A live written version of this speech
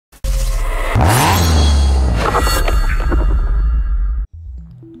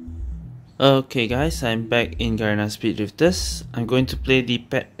Okay guys, I'm back in Garena Speed Drifters. I'm going to play the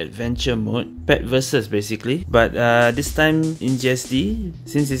pet adventure mode, pet versus basically, but this time in GSD.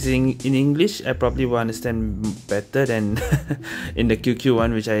 Since it's in English, I probably will understand better than in the QQ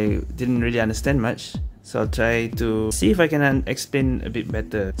one, which I didn't really understand much. So I'll try to see if I can explain a bit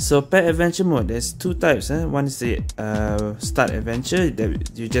better. So pet adventure mode, there's two types. One is the start adventure,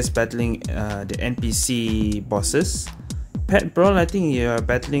 that you're just battling the NPC bosses. Pet brawl, I think you are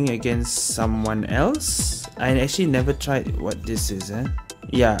battling against someone else. I actually never tried what this is.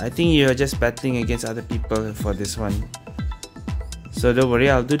 Yeah, I think you're just battling against other people for this one. So don't worry,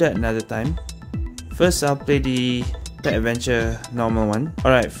 I'll do that another time. First, I'll play the pet adventure normal one.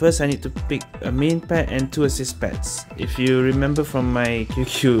 Alright, first I need to pick a main pet and 2 assist pets. If you remember from my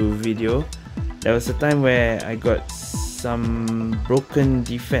QQ video, there was a time where I got some broken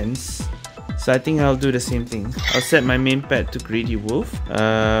defense. So I think I'll do the same thing. I'll set my main pet to Greedy Wolf. Hold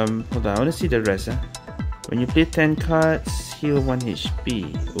on, I want to see the rest. When you play 10 cards, heal 1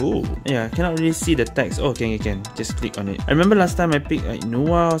 HP. Oh, yeah, I cannot really see the text. Oh, okay, you can. Just click on it. I remember last time I picked like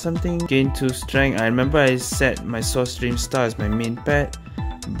Noah or something. Gain 2 strength. I remember I set my Source Stream Star as my main pet,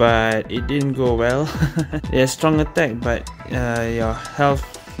 but it didn't go well. Yeah, strong attack, but your health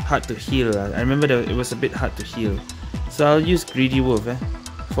hard to heal. I remember that it was a bit hard to heal. So I'll use Greedy Wolf.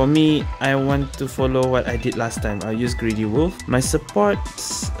 For me, I want to follow what I did last time. I'll use Greedy Wolf. My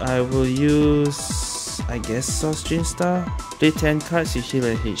supports, I will use, I guess, Source Stream Star. Play 10 cards, you heal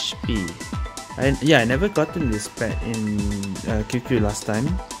a HP. I never gotten this pet in QQ last time.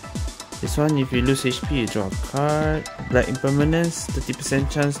 This one, if you lose HP, you draw a card. Black Impermanence, 30%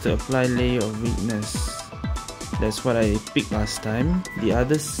 chance to apply Layer of Weakness. That's what I picked last time. The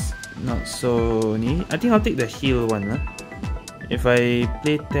others, not so neat. I think I'll take the heal one. If I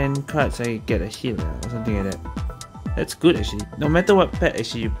play 10 cards, I get a heal or something like that. That's good actually. No matter what pet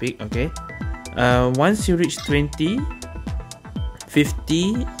actually you pick, okay? Once you reach 20,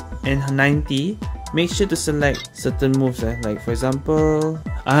 50, and 90, make sure to select certain moves. Like for example,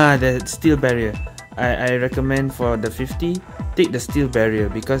 the Steel Barrier. I recommend for the 50, take the Steel Barrier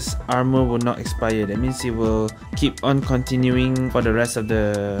because armor will not expire. That means it will keep on continuing for the rest of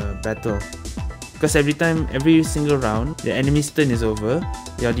the battle. Because every single round, the enemy's turn is over,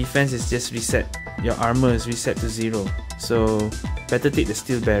 your defense is just reset. Your armor is reset to 0. So, better take the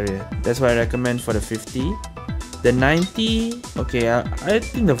Steel Barrier. That's what I recommend for the 50. The 90, okay, I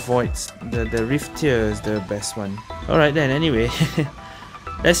think the Voids, the Rift tier is the best one. Alright then, anyway,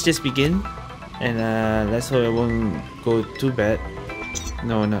 let's just begin. And let's hope it won't go too bad.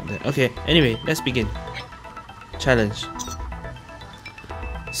 No, not that. Okay, anyway, let's begin. Challenge.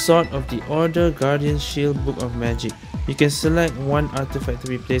 Sword of the Order, Guardian Shield, Book of Magic. You can select one artifact to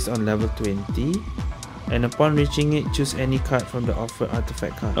be placed on level 20, and upon reaching it, choose any card from the offered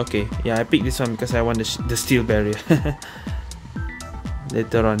artifact card. Okay, yeah, I picked this one because I want the Steel Barrier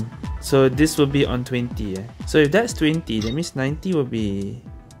later on. So this will be on 20. So if that's 20, that means 90 will be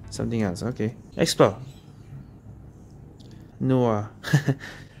something else. Okay, explore. Noah.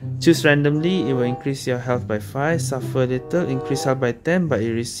 Choose randomly, it will increase your health by 5, suffer little, increase health by 10, but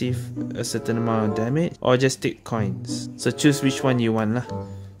you receive a certain amount of damage, or just take coins. So choose which one you want lah.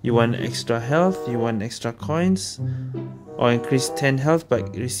 You want extra health, you want extra coins, or increase 10 health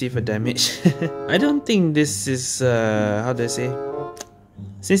but receive a damage. I don't think this is, how do I say?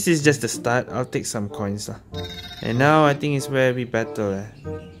 Since it's just the start, I'll take some coins lah. And now I think it's where we battle.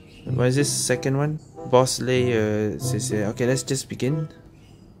 What is this second one? Boss layer. Okay, let's just begin.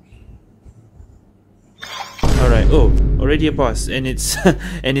 Alright, oh, already a boss, and it's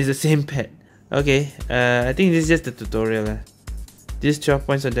and it's the same pet. Okay, I think this is just the tutorial. This 12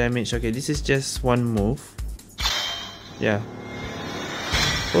 points of damage. Okay, this is just one move. Yeah.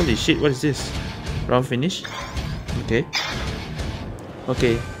 Holy shit, what is this? Round finish? Okay.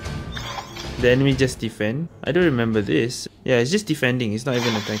 Okay. The enemy just defend. I don't remember this. Yeah, it's just defending, it's not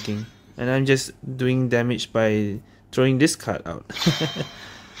even attacking. And I'm just doing damage by throwing this card out.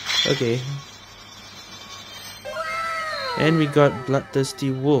 Okay. And we got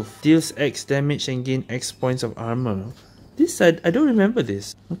Bloodthirsty Wolf. Deals X damage and gain X points of armor. This, I don't remember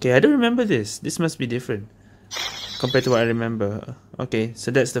this. Okay, I don't remember this. This must be different compared to what I remember. Okay, so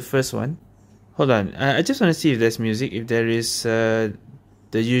that's the first one. Hold on, I just want to see if there's music. If there is the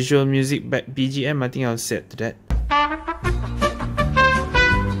usual music BGM, I think I'll set to that.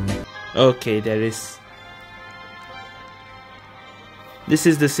 Okay, there is. This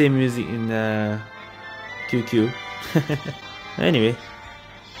is the same music in QQ. Anyway,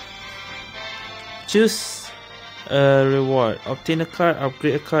 choose a reward. Obtain a card,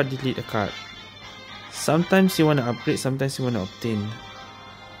 upgrade a card, delete a card. Sometimes you want to upgrade, sometimes you want to obtain.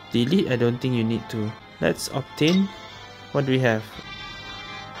 Delete, I don't think you need to. Let's obtain. What do we have?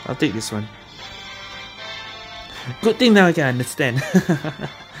 I'll take this one. Good thing now I can understand.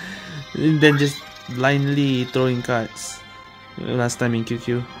 And then just blindly throwing cards. Last time in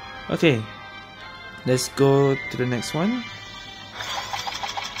QQ. Okay. Let's go to the next one.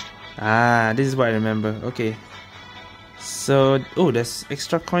 Ah, this is what I remember. Okay. So, oh, there's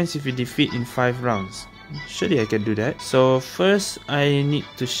extra coins if you defeat in 5 rounds. Surely I can do that. So first I need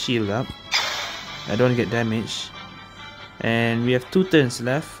to shield up. I don't get damaged. And we have 2 turns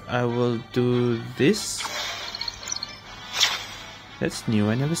left. I will do this. That's new,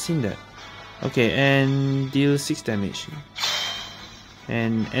 I never seen that. Okay, and deal 6 damage.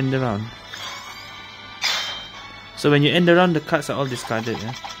 And end the round. So when you end the round, the cards are all discarded,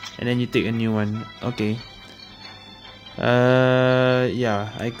 and then you take a new one. Okay. Yeah,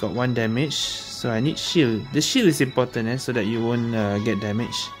 I got 1 damage, so I need shield. The shield is important, so that you won't get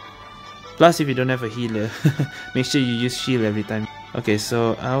damage. Plus, if you don't have a healer, make sure you use shield every time. Okay,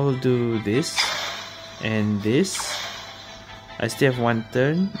 so I will do this and this. I still have 1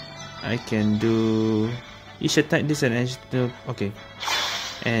 turn. I can do each attack this and additional. Okay,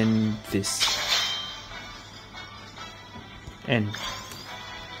 and this and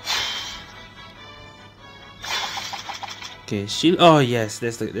okay, shield. Oh yes,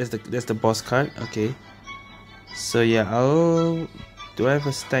 that's the boss card. Okay, so yeah, do I have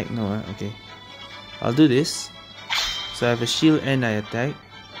a stack? No. Okay, I'll do this. So I have a shield and I attack.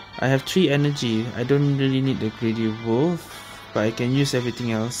 I have 3 energy. I don't really need the greedy wolf, but I can use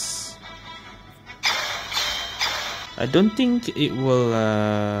everything else. I don't think it will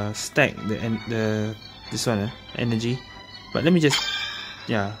stack this one energy, but let me just,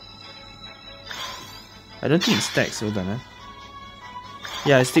 yeah, I don't think it stacks. Hold on,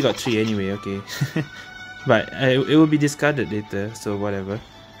 yeah, I still got 3 anyway. Okay. But it will be discarded later, so whatever.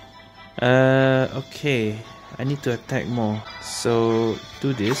 Okay, I need to attack more, so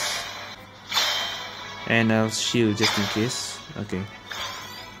do this and I'll shield just in case. Okay,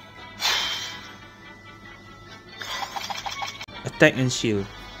 attack and shield.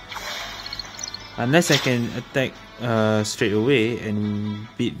 Unless I can attack straight away and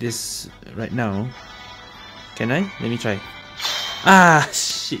beat this right now. Can I? Let me try. Ah,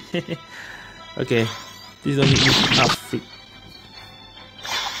 shit. Okay, please don't hit me. Ah, freak.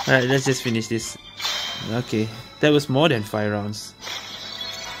 Alright, let's just finish this. Okay, that was more than 5 rounds.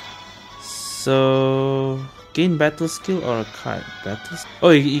 So, gain battle skill or a card? Oh,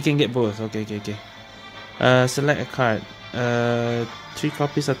 you can get both. Okay. Select a card. 3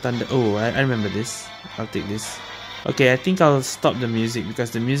 copies of Thunder. Oh, I remember this. I'll take this. Okay, I think I'll stop the music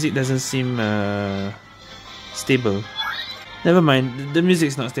because the music doesn't seem stable. Never mind, the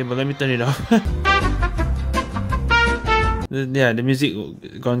music's not stable. Let me turn it off. Yeah, the music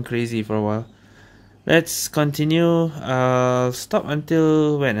gone crazy for a while. Let's continue. I'll stop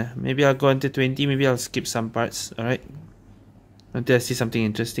until when? Maybe I'll go until 20. Maybe I'll skip some parts. Alright, until I see something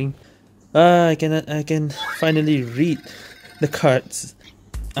interesting. I can finally read the cards.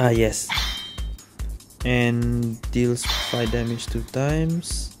 Ah, yes. And deals 5 damage 2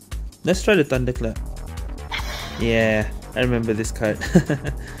 times. Let's try the Thunderclap. Yeah, I remember this card.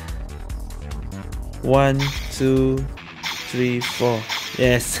 1, 2, 3, 4.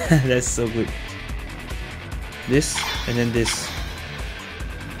 Yes, that's so good. This and then this.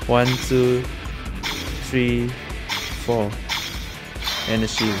 1, 2, 3, 4. And a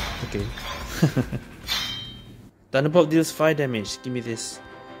shield. Okay. Thunderbolt deals 5 damage. Give me this.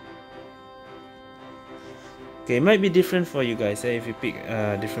 Okay, it might be different for you guys. If you pick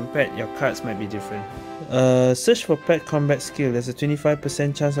a different pet, your cards might be different. Search for pet combat skill. There's a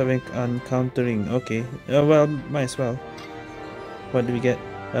 25% chance of encountering. Okay. Well, might as well. What do we get?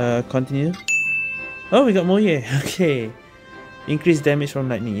 Continue. Oh, we got Moye. Okay. Increased damage from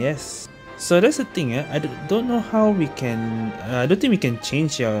lightning. Yes. So that's the thing. I don't know how we can. I don't think we can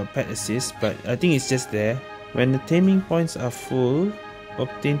change your pet assist, but I think it's just there. When the taming points are full,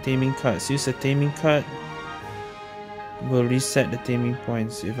 obtain taming cards. Use a taming card. Will reset the taming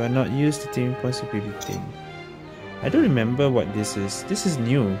points. If are not used, the taming points will be retained. I don't remember what this is. This is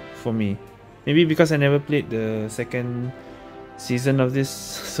new for me. Maybe because I never played the second season of this,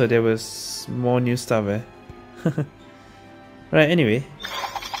 so there was more new stuff. Right, anyway,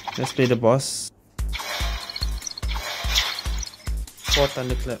 let's play the boss. 4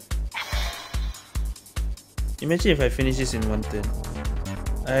 Thunderclap. Imagine if I finish this in 1 turn.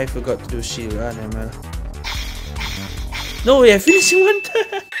 I forgot to do shield. Ah, never mind. No way, I finished in 1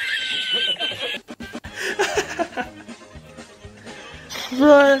 turn!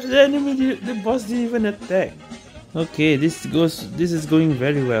 Bro, the boss didn't even attack. Okay, this is going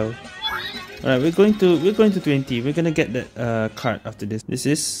very well. Alright, we're going to 20. We're gonna get that card after this. This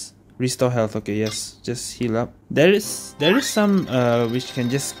is restore health. Okay, yes, just heal up. There is some which can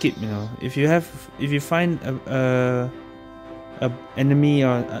just skip, you know. If you find a enemy,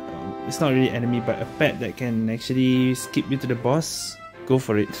 or it's not really enemy but a pet that can actually skip you to the boss, go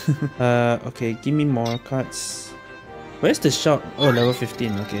for it. Okay, give me more cards. Where's the shop? Oh, level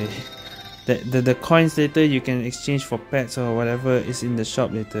 15. Okay. The coins later you can exchange for pets or whatever is in the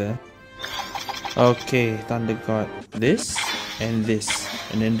shop later. Okay, Thunder God. This and this.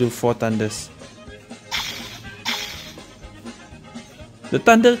 And then do 4 thunders. The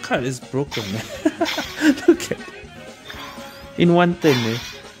thunder card is broken. Look at it. In one turn,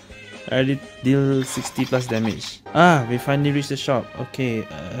 I already deal 60 plus damage. Ah, we finally reached the shop. Okay,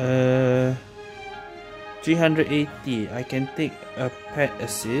 380. I can take a pet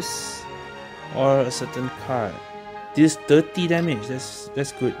assist or a certain card. Deals 30 damage.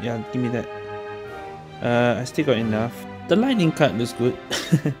 That's good. Yeah, give me that. I still got enough. The lightning card looks good.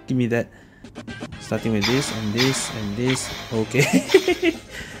 Give me that. Starting with this and this and this. Okay.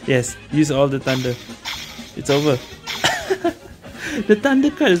 Yes, use all the thunder. It's over. The thunder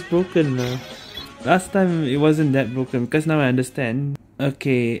card is broken now. Last time it wasn't that broken because now I understand.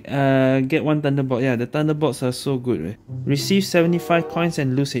 Okay, get 1 thunderbolt. Yeah, the thunderbolts are so good. Right? Receive 75 coins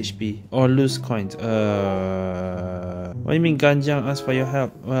and lose HP. Or lose coins. What do you mean Ganjang ask for your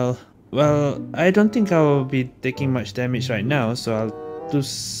help? Well, I don't think I will be taking much damage right now, so I'll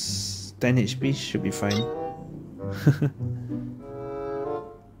lose 10 HP, should be fine.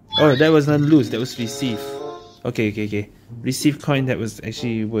 Oh, that was not lose, that was receive. Okay. Receive coin, that was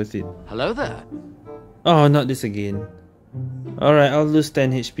actually worth it. Hello there. Oh, not this again. Alright, I'll lose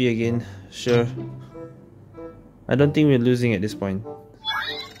 10 HP again, sure. I don't think we're losing at this point.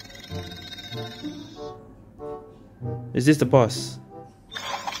 Is this the boss?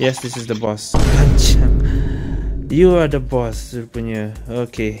 Yes, this is the boss. You are the boss, rupanya.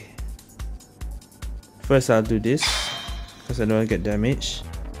 Okay. First I'll do this, because I don't want to get damage.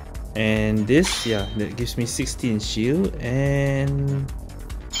 And this, yeah, that gives me 16 shield. And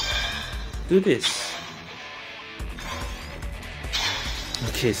do this.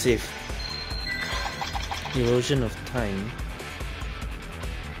 Okay, save. Erosion of time.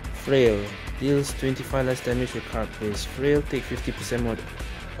 Frail. Deals 25 less damage with card plays. Frail take 50% more.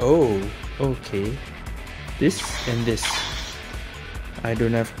 Oh, okay. This and this. I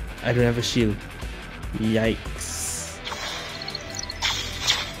don't have a shield. Yikes.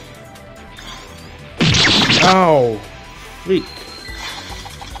 Ow! Freak.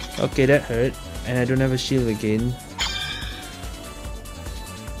 Okay, that hurt. And I don't have a shield again.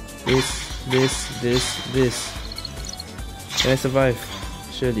 This. Can I survive?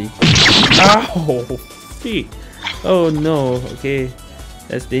 Surely. Ow! Freak. Oh no, okay.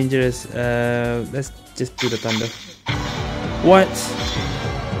 That's dangerous. Let's just do the thunder. What?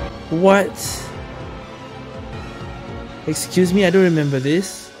 Excuse me, I don't remember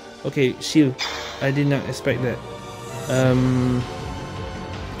this. Okay, shield. I did not expect that.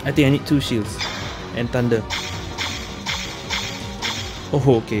 I think I need 2 shields. And thunder.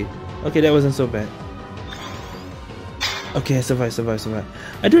 Oh, okay. Okay, that wasn't so bad. Okay, I survived.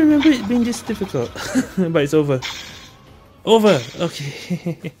 I don't remember it being this difficult. But it's over.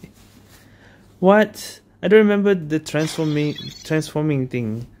 Okay. What? I don't remember the transforming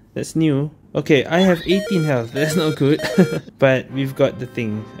thing. That's new. Okay, I have 18 health. That's not good. But we've got the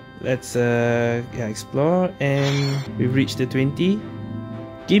thing. Let's explore, and we've reached the 20.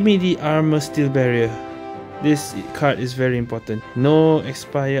 Give me the armor steel barrier. This card is very important. No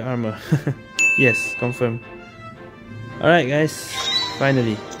expire armor. Yes, confirm. Alright guys,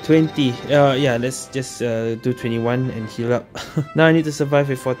 finally 20. Yeah, let's just do 21 and heal up. Now I need to survive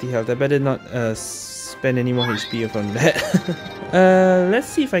with 40 health. I better not spend any more HP from that. Let's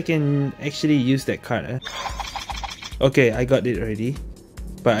see if I can actually use that card. Okay, I got it already,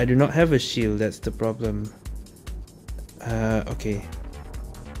 but I do not have a shield. That's the problem. Okay,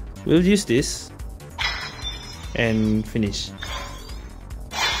 we'll use this and finish.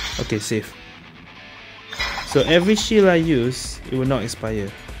 Okay, save. So every shield I use, it will not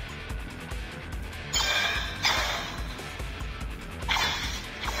expire.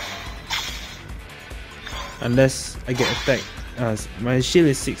 Unless I get attacked. My shield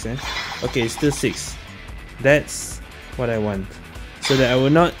is 6, Okay, it's still 6. That's what I want. So that I will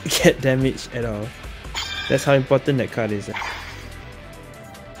not get damage at all. That's how important that card is.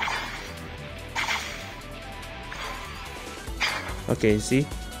 Okay, see?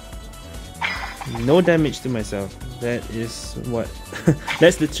 No damage to myself. That is what...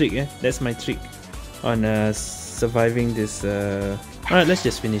 That's the trick, That's my trick on surviving this. Alright, let's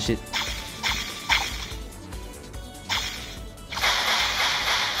just finish it.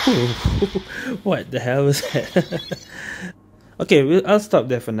 What the hell was that? Okay, I'll stop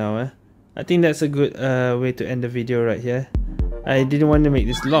there for now. I think that's a good way to end the video right here. I didn't want to make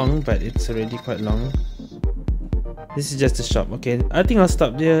this long, but it's already quite long. This is just a shop. Okay, I think I'll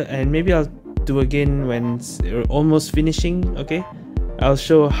stop there, and maybe I'll do again when it's almost finishing. Okay, I'll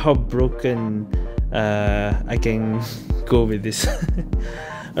show how broken I can go with this.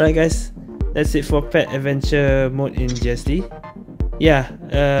 Alright guys, that's it for Pet Adventure mode in GSD. Yeah,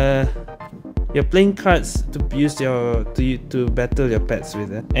 you're playing cards to use your to battle your pets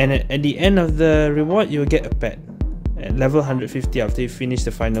with it. And at the end of the reward, you'll get a pet at level 150 after you finish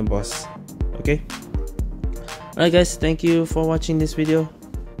the final boss. Okay. Alright guys, thank you for watching this video.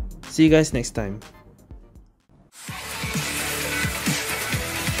 See you guys next time.